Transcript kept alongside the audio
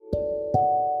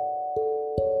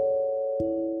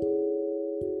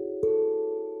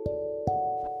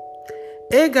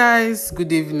Hey guys,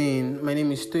 good evening. My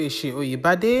name is Toyeshi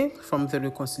Oyibade from the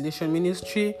Reconciliation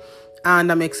Ministry,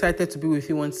 and I'm excited to be with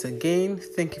you once again.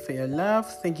 Thank you for your love.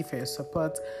 Thank you for your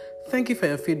support. Thank you for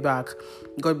your feedback.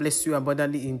 God bless you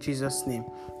abundantly in Jesus' name.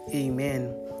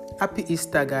 Amen. Happy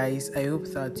Easter, guys. I hope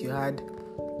that you had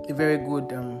a very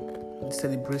good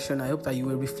celebration. I hope that you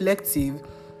were reflective,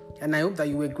 and I hope that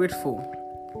you were grateful.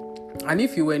 And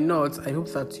if you were not, I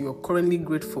hope that you're currently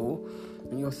grateful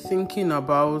and you're thinking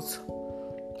about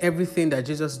everything that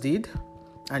Jesus did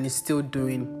and is still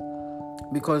doing.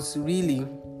 Because really,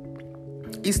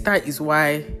 Easter is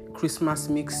why Christmas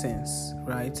makes sense,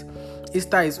 right?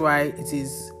 Easter is why it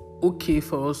is okay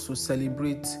for us to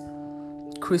celebrate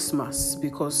Christmas,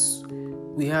 because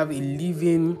we have a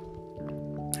living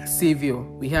Savior.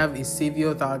 We have a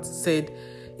Savior that said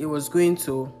he was going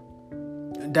to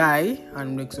die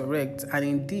and resurrect, and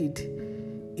indeed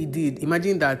he did.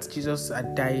 Imagine that Jesus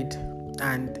had died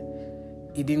and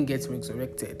he didn't get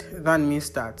resurrected. That means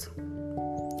that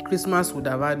Christmas would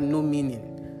have had no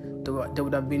meaning. There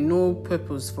would have been no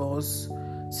purpose for us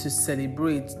to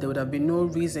celebrate. There would have been no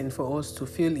reason for us to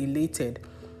feel elated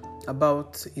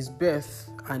about his birth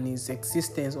and his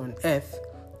existence on earth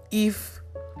if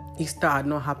Easter had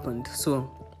not happened. So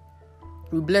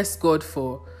we bless God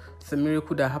for the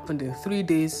miracle that happened in 3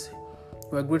 days.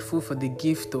 We're grateful for the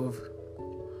gift of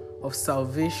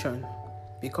salvation,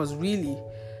 because really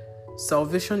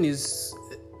salvation is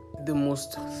the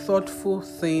most thoughtful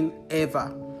thing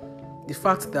ever. The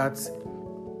fact that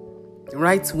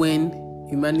right when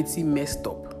humanity messed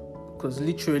up, because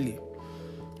literally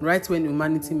right when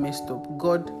humanity messed up,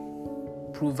 God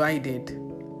provided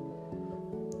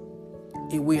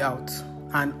a way out.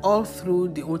 And all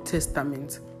through the Old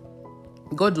Testament,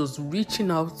 God was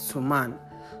reaching out to man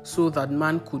so that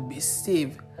man could be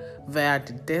saved via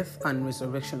the death and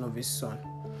resurrection of his Son.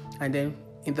 And then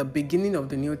in the beginning of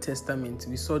the New Testament,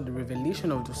 we saw the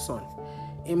revelation of the Son,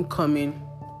 him coming,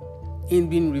 him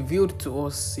being revealed to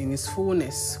us in his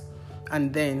fullness,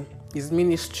 and then his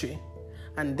ministry,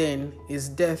 and then his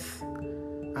death,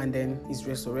 and then his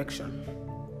resurrection.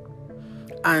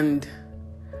 And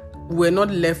we're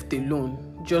not left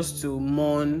alone just to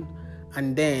mourn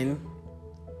and then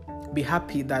be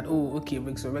happy that,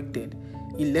 resurrected.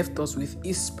 He left us with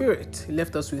his Spirit. He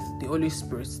left us with the Holy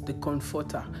Spirit, the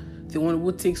Comforter, the one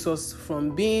who takes us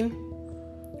from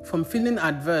feeling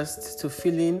adverse to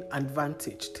feeling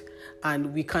advantaged.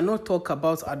 And we cannot talk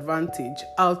about advantage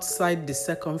outside the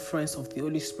circumference of the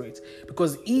Holy Spirit,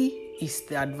 because he is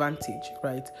the advantage,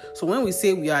 right? So when we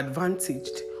say we are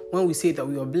advantaged, when we say that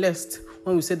we are blessed,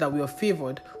 when we say that we are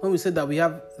favored, when we say that we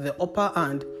have the upper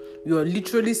hand, we are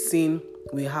literally saying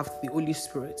we have the Holy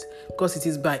Spirit, because it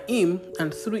is by him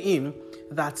and through him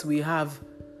that we have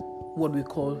what we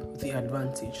call the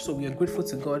advantage. So we are grateful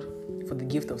to God for the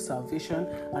gift of salvation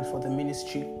and for the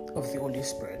ministry of the Holy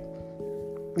Spirit,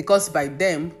 because by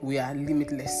them we are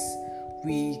limitless.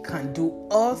 We can do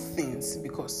all things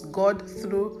because God,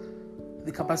 through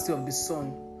the capacity of the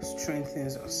Son,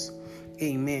 strengthens us.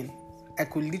 Amen. I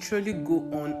could literally go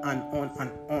on and on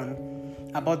and on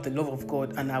about the love of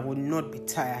God, and I will not be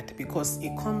tired, because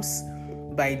it comes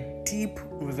by deep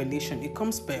revelation. It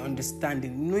comes by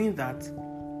understanding, knowing that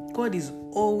God is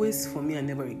always for me and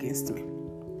never against me.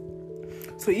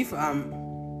 So if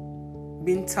I'm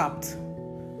being tapped,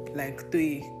 like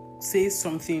to say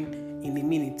something in a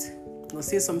minute, or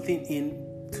say something in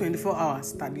 24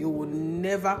 hours that you would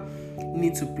never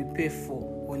need to prepare for,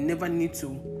 or never need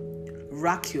to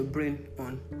rack your brain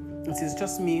on, it is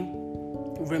just me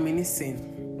reminiscing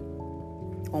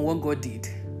on what God did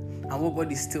and what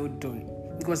God is still doing.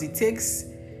 Because it takes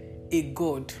a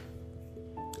God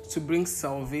to bring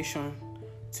salvation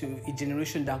to a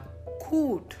generation that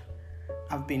could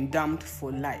have been damned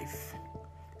for life,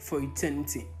 for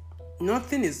eternity.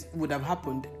 Nothing would have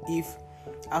happened if,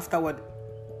 after what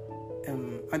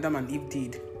Adam and Eve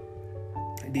did,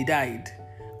 they died,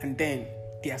 and then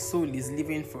their soul is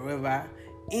living forever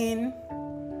in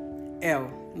hell.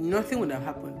 Nothing would have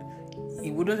happened.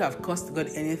 It wouldn't have cost God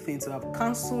anything to have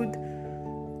cancelled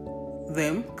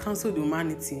them, cancelled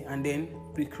humanity, and then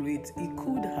recreate. He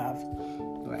could have,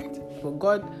 right? But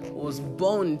God was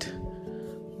bound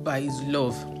by his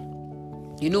love.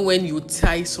 You know, when you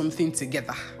tie something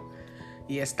together,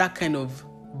 yes, that kind of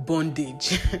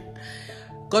bondage.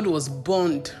 God was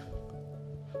bound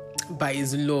by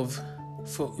his love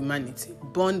for humanity,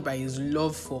 bound by his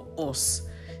love for us,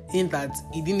 in that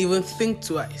he didn't even think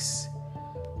twice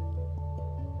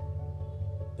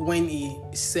when he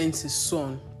sent his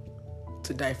Son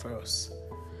to die for us.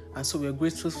 And so we're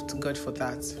grateful to God for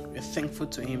that. We're thankful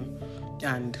to him,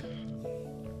 and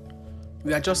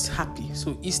we are just happy.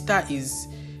 So Easter is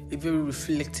a very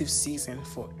reflective season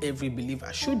for every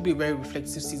believer. Should be a very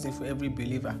reflective season for every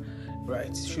believer, right?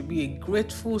 It should be a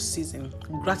grateful season,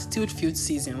 gratitude-filled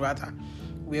season rather,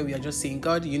 where we are just saying,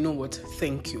 God, you know what?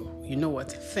 Thank you. You know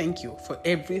what? Thank you for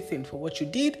everything, for what you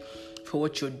did, for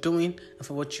what you're doing, and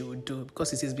for what you will do.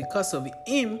 Because it is because of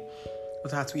Him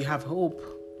that we have hope,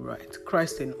 right?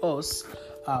 Christ in us,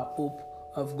 our hope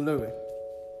of glory.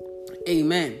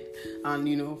 Amen.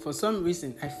 And for some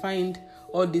reason, I find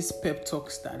all these pep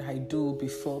talks that I do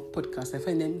before podcasts, I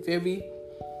find them very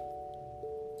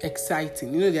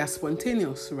exciting. They are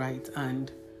spontaneous, right?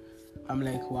 And I'm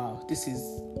like, wow, this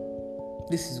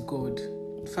is good.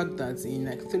 The fact that in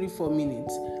like 3-4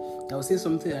 minutes, I will say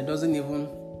something that doesn't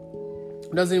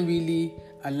really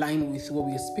align with what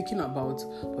we are speaking about,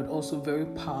 but also very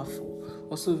powerful,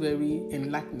 also very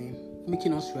enlightening,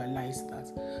 making us realize that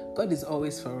God is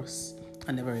always for us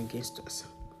and never against us.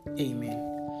 Amen.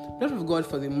 Lord of God,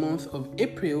 for the month of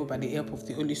April, by the help of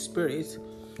the Holy Spirit,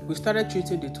 we started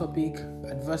treating the topic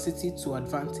adversity to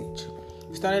advantage.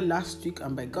 We started last week,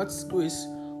 and by God's grace,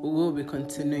 we will be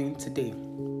continuing today.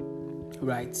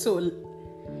 Right. So,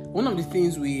 one of the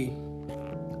things we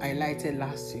highlighted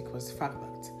last week was the fact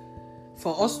that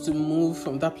for us to move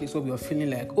from that place where we are feeling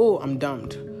like, oh, I'm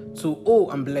damned, to, oh,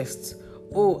 I'm blessed,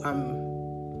 oh,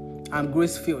 I'm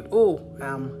grace-filled, oh,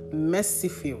 I'm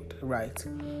mercy-filled, right,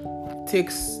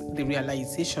 takes the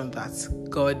realization that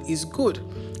God is good.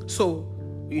 So,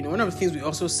 one of the things we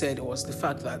also said was the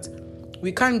fact that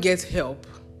we can't get help,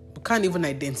 we can't even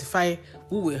identify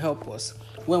who will help us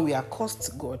when we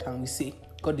accost God and we say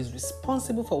God is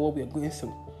responsible for what we are going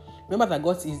through. Remember that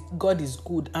God is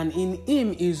good, and in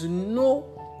Him is no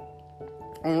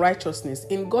unrighteousness.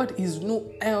 In God is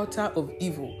no iota of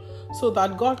evil. So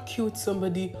that God killed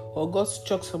somebody, or God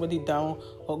struck somebody down,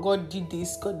 or God did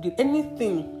this, God did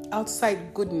anything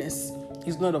outside goodness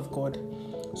is not of God.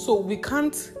 So we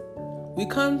can't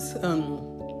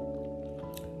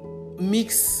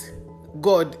mix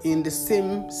God in the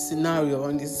same scenario,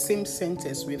 in the same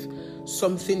sentence with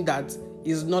something that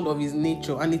is not of His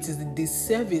nature, and it is the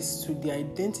disservice to the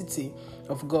identity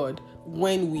of God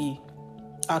when we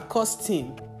accost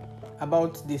Him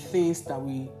about the things that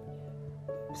we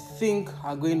think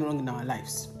are going wrong in our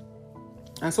lives.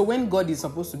 And so when God is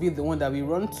supposed to be the one that we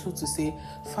run to say,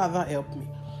 Father, help me.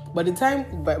 By the time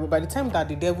that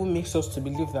the devil makes us to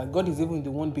believe that God is even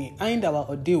the one behind our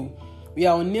ordeal, we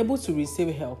are unable to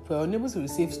receive help. We are unable to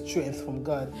receive strength from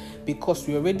God, because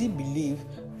we already believe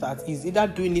that He's either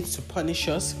doing it to punish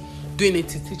us, doing it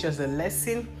to teach us a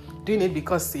lesson, doing it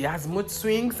because He has mood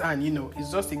swings, and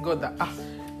it's just a God that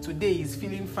today He's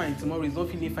feeling fine, tomorrow He's not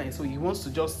feeling fine, so He wants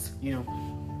to just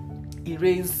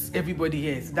erase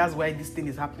everybody else. That's why this thing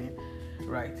is happening,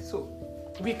 right? So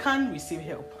we can't receive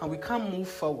help, and we can't move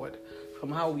forward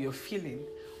from how we are feeling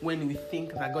when we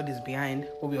think that God is behind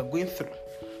what we are going through,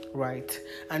 right?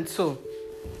 And so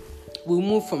we'll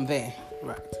move from there,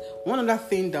 right? One other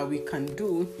thing that we can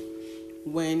do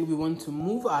when we want to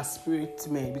move our spirit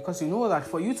man, because that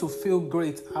for you to feel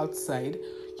great outside,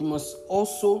 you must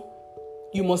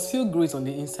feel great on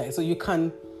the inside. So you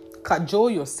can cajole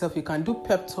yourself, you can do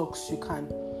pep talks, you can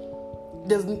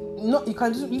just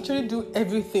literally do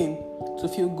everything to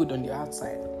feel good on the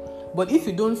outside. But if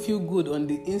you don't feel good on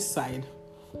the inside,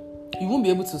 you won't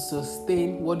be able to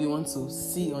sustain what you want to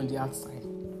see on the outside.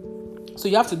 So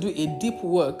you have to do a deep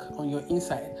work on your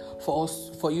inside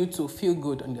for you to feel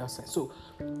good on the outside. So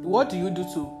what do you do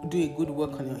to do a good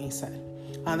work on your inside?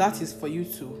 And that is for you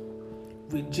to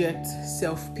reject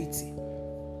self-pity.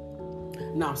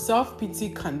 Now, self-pity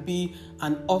can be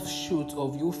an offshoot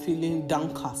of you feeling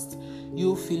downcast,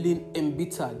 you feeling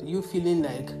embittered, you feeling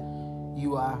like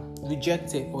you are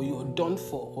rejected, or you're done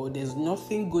for, or there's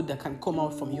nothing good that can come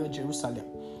out from your Jerusalem,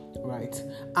 right?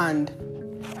 And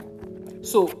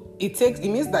so it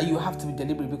means that you have to be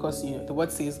deliberate, because the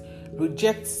word says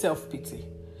reject self-pity.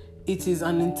 It is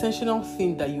an intentional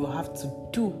thing that you have to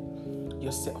do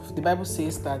yourself. The Bible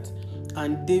says that,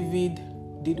 and David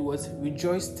did what?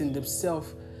 Rejoiced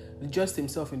himself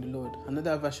in the Lord.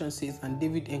 Another version says, and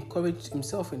David encouraged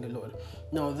himself in the Lord.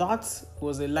 Now that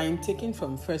was a line taken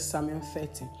from 1 Samuel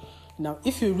 30. Now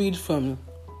if you read from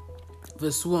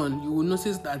verse 1, you will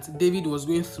notice that David was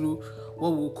going through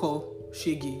what we'll call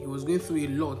shaggy. He was going through a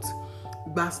lot,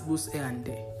 bass here and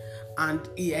there, and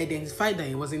he identified that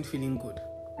he wasn't feeling good,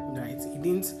 right? He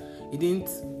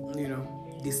didn't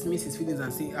dismiss his feelings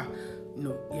and say,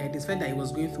 he identified that he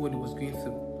was going through what he was going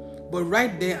through. But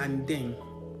right there and then,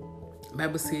 the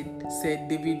Bible said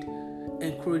David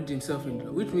encouraged himself in the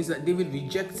Lord, which means that David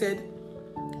rejected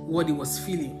what he was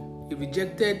feeling. He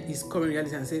rejected his current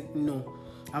reality and said, no,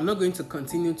 I'm not going to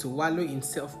continue to wallow in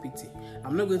self-pity.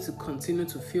 I'm not going to continue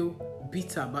to feel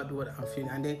bitter about what I'm feeling.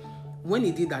 And then when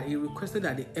he did that, he requested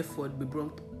that the ephod be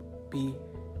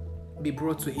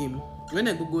brought to him. When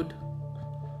I googled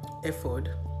ephod,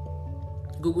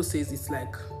 Google says it's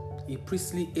like a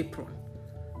priestly apron,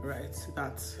 right?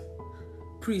 That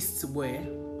priests wear,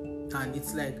 and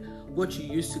it's like what you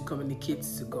use to communicate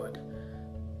to God.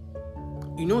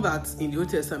 You know that in the Old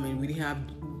Testament they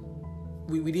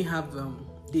didn't have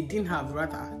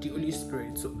the Holy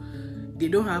Spirit, so they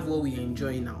don't have what we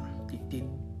enjoy now. They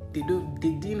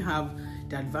didn't have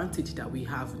the advantage that we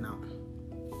have now.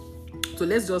 So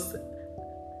let's just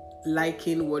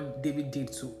liken what David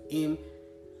did to him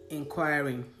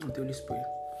inquiring of the Holy Spirit,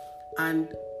 and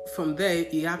from there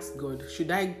he asked God,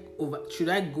 should I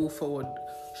go forward?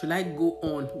 Should I go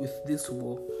on with this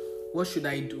war? What should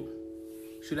I do?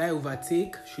 Should I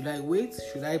overtake? Should I wait?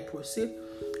 Should I proceed?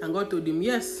 And God told him,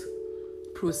 yes,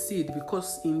 proceed,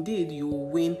 because indeed you will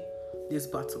win this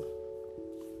battle.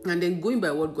 And then going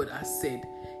by what God has said,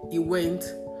 he went,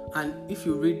 and if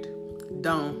you read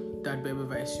down that Bible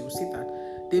verse, you'll see that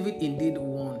David indeed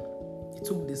won. He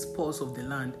took the spoils of the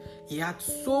land. He had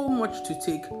so much to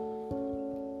take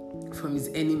from his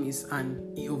enemies,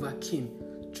 and he overcame,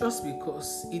 just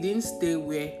because he didn't stay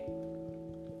where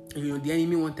the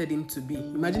enemy wanted him to be.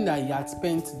 Imagine that he had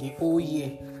spent the whole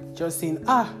year just saying,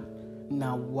 I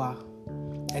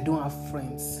don't have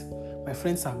friends. My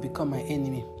friends have become my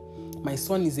enemy. My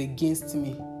son is against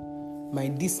me. My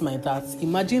this, my that.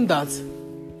 Imagine that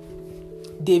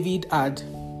David had,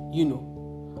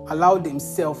 allowed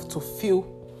himself to feel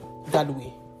that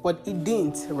way. But he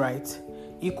didn't, right?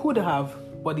 He could have,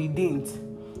 but he didn't.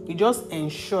 He just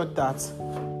ensured that.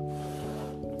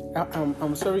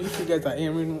 I'm sorry if you guys are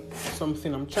hearing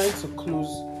something. I'm trying to close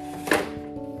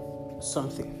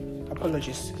something.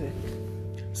 Apologies.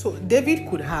 So David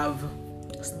could have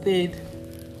stayed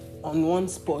on one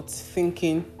spot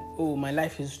thinking, oh, my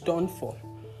life is done for.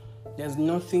 There's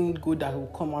nothing good that will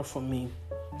come out from me.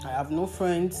 I have no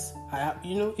friends.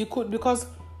 He could, because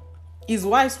his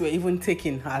wives were even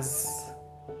taken as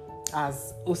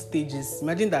hostages.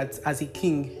 Imagine that as a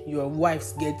king, your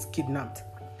wives get kidnapped.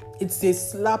 It's a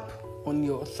slap on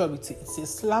your authority. It's a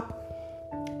slap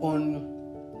on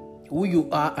who you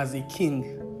are as a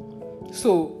king.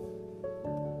 So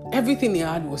everything he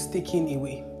had was taken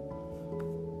away.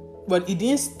 But he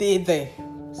didn't stay there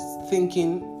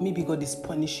thinking, maybe God is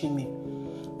punishing me.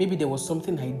 Maybe there was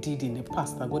something I did in the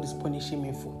past that God is punishing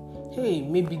me for. Hey,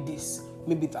 maybe this,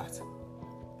 maybe that.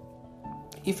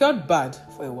 He felt bad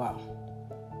for a while.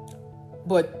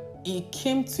 But he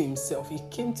came to himself. He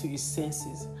came to his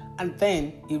senses. And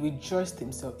then he rejoiced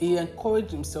himself. He encouraged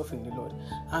himself in the Lord.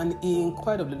 And he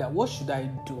inquired of the Lord, what should I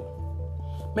do?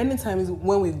 Many times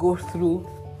when we go through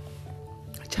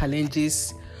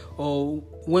challenges or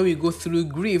when we go through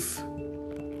grief,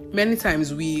 many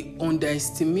times we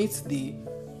underestimate the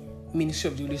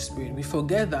ministry of the Holy Spirit. We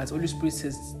forget that the Holy Spirit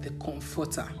says the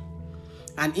comforter.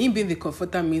 And him being the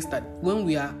comforter means that when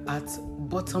we are at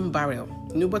bottom barrel,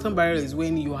 bottom barrel is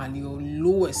when you are your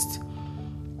lowest,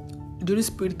 the Holy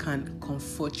Spirit can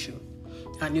comfort you.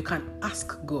 And you can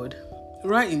ask God,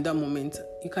 right in that moment,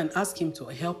 you can ask him to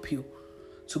help you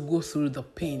to go through the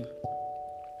pain.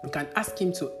 You can ask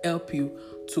him to help you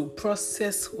to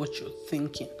process what you're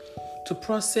thinking, to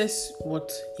process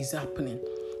what is happening,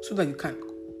 so that you can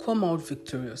come out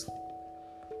victorious.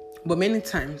 But many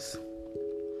times,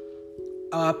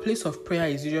 our place of prayer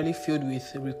is usually filled with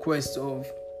requests of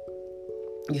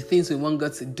the things we want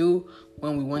God to do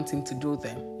when we want him to do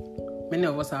them. Many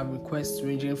of us have requests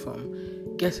ranging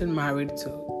from getting married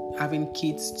to having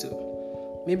kids to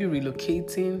maybe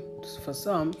relocating. For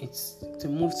some, it's to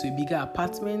move to a bigger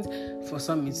apartment. For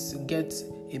some, it's to get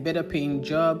a better paying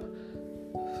job.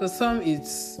 For some,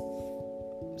 it's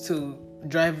to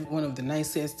drive one of the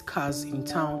nicest cars in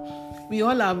town. We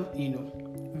all have,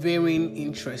 varying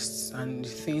interests and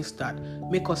things that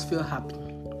make us feel happy.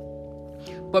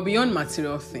 But beyond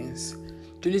material things,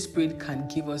 the Holy Spirit can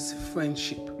give us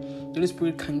friendship. The Holy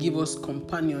Spirit can give us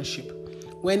companionship.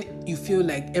 When you feel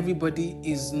like everybody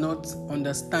is not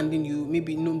understanding you,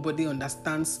 maybe nobody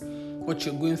understands what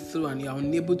you're going through and you're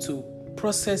unable to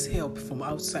process help from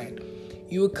outside,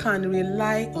 you can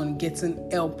rely on getting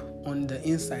help on the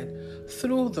inside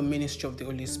through the ministry of the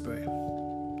Holy Spirit.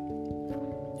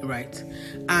 Right?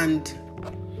 And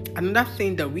another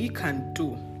thing that we can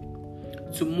do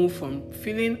to move from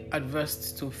feeling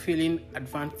adverse to feeling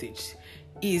advantaged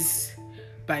is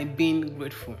by being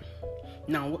grateful.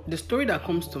 Now, the story that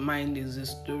comes to mind is the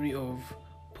story of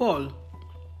Paul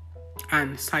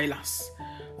and Silas.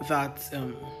 that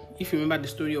if you remember the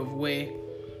story of where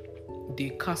they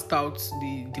cast out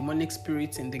the demonic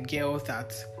spirits in the girl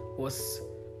that was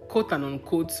quote and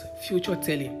unquote future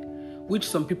telling, which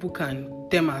some people can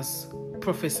term as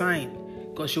prophesying,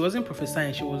 because she wasn't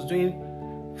prophesying, she was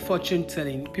doing fortune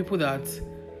telling. People that,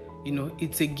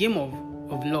 it's a game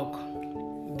of luck.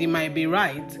 They might be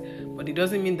right, but it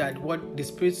doesn't mean that what the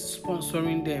spirit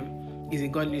sponsoring them is a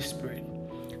godly spirit.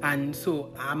 And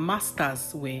so our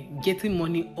masters were getting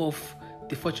money off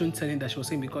the fortune telling that she was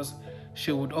saying, because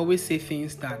she would always say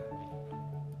things that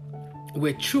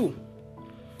were true.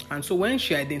 And so when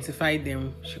she identified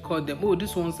them, she called them, oh,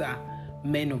 these ones are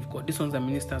men of God, these ones are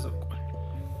ministers of God.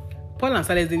 Paul and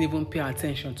Silas didn't even pay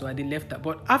attention to her, they left her.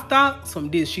 But after some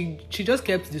days, she just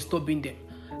kept disturbing them.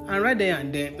 And right there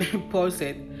and then, Paul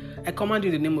said, I command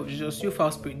you in the name of Jesus, you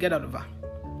foul spirit, get out of her.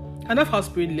 And that foul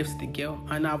spirit left the girl.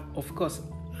 And of course,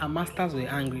 her masters were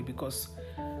angry because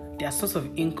their source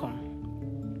of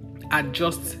income had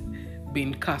just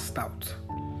been cast out.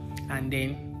 And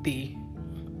then they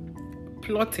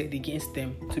plotted against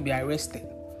them to be arrested.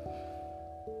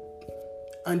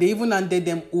 And they even handed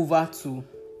them over to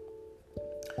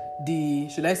the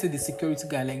security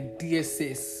guy, like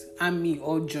DSS, army,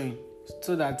 all join,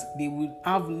 so that they would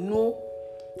have no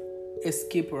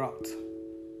escape route.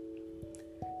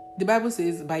 The Bible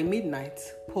says by midnight,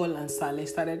 Paul and Silas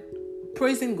started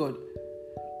praising God.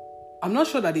 I'm not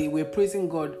sure that they were praising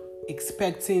God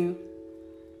expecting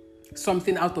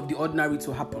something out of the ordinary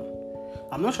to happen.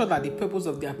 I'm not sure that the purpose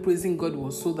of their praising God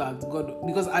was so that God,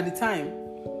 because at the time,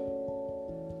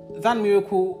 that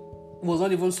miracle was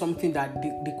not even something that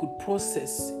they could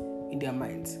process in their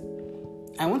minds.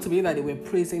 I want to believe that they were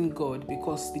praising God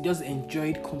because they just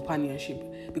enjoyed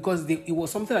companionship, because it was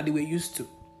something that they were used to,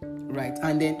 right?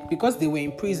 And then because they were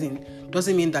in prison,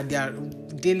 doesn't mean that their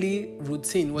daily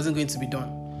routine wasn't going to be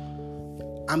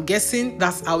done. I'm guessing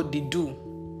that's how they do,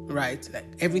 right? Like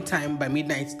every time by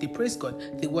midnight, they praise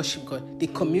God, they worship God, they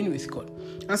commune with God.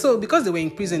 And so because they were in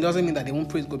prison, doesn't mean that they won't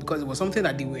praise God, because it was something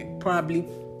that they were probably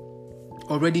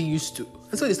already used to.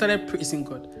 And so they started praising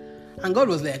God. And God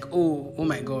was like, oh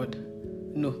my God.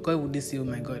 No, God wouldn't say, oh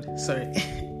my God. Sorry.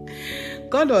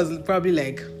 God was probably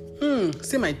like,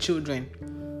 see my children.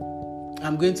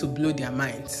 I'm going to blow their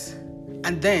minds.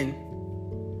 And then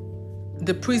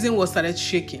the prison was started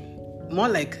shaking. More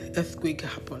like earthquake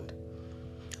happened.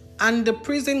 And the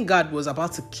prison guard was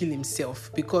about to kill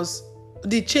himself because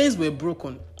the chains were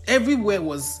broken. Everywhere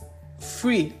was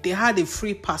free. They had a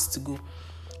free pass to go.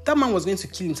 That man was going to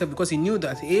kill himself because he knew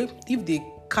that if they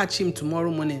catch him tomorrow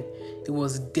morning, it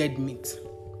was dead meat.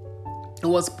 It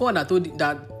was Paul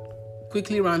that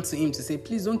quickly ran to him to say,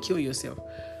 please don't kill yourself.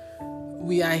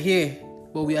 We are here,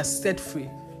 but we are set free.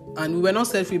 And we were not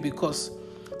set free because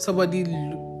somebody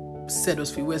set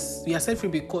us free. We are set free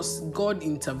because God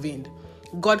intervened.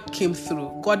 God came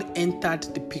through. God entered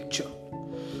the picture.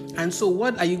 And so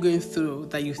what are you going through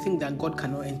that you think that God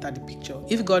cannot enter the picture?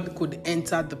 If God could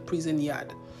enter the prison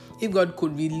yard, if God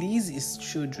could release his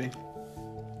children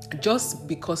just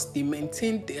because they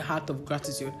maintained the heart of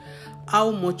gratitude, how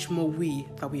much more we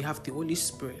that we have the Holy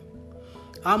Spirit?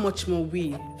 How much more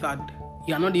we that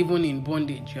you are not even in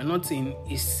bondage, you are not in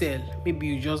a cell. Maybe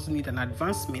you just need an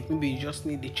advancement. Maybe you just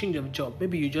need a change of job.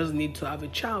 Maybe you just need to have a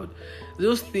child.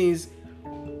 Those things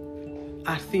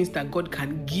are things that God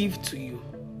can give to you.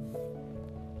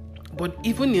 But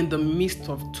even in the midst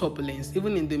of turbulence,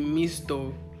 even in the midst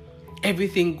of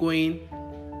everything going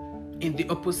in the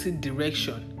opposite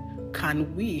direction,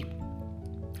 can we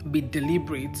be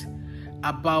deliberate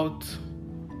about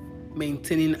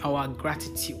maintaining our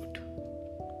gratitude?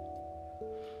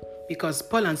 Because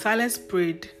Paul and Silas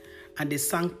prayed and they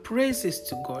sang praises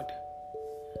to God,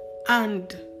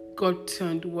 and God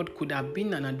turned what could have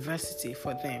been an adversity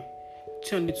for them,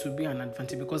 turned it to be an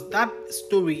advantage, because that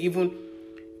story even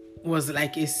was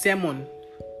like a sermon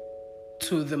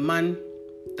to the man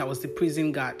that was the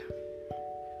prison guard.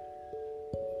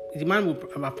 The man would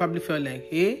have probably felt like,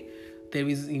 hey, there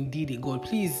is indeed a God.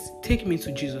 Please take me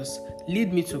to Jesus.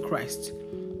 Lead me to Christ.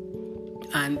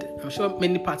 And I'm sure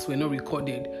many parts were not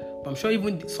recorded, but I'm sure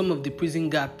even some of the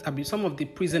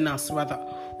prisoners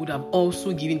would have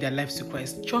also given their lives to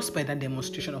Christ just by that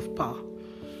demonstration of power.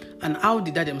 And how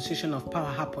did that demonstration of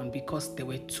power happen? Because there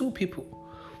were two people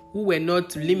who were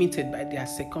not limited by their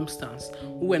circumstance,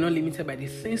 who were not limited by the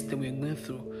things they were going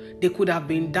through. They could have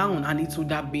been down, and it would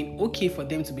have been okay for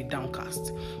them to be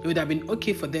downcast. It would have been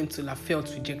okay for them to have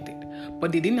felt rejected.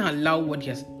 But they didn't allow what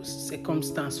their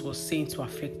circumstance was saying to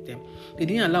affect them. They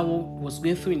didn't allow what was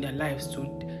going through in their lives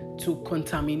to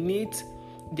contaminate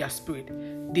their spirit.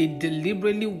 They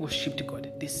deliberately worshipped God.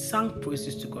 They sang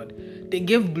praises to God. They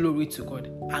gave glory to God,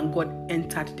 and God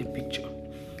entered the picture.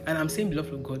 And I'm saying,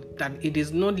 beloved of God, that it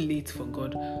is not late for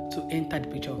God to enter the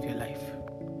picture of your life.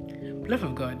 Beloved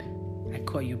of God, I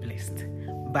call you blessed.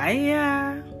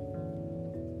 Bye.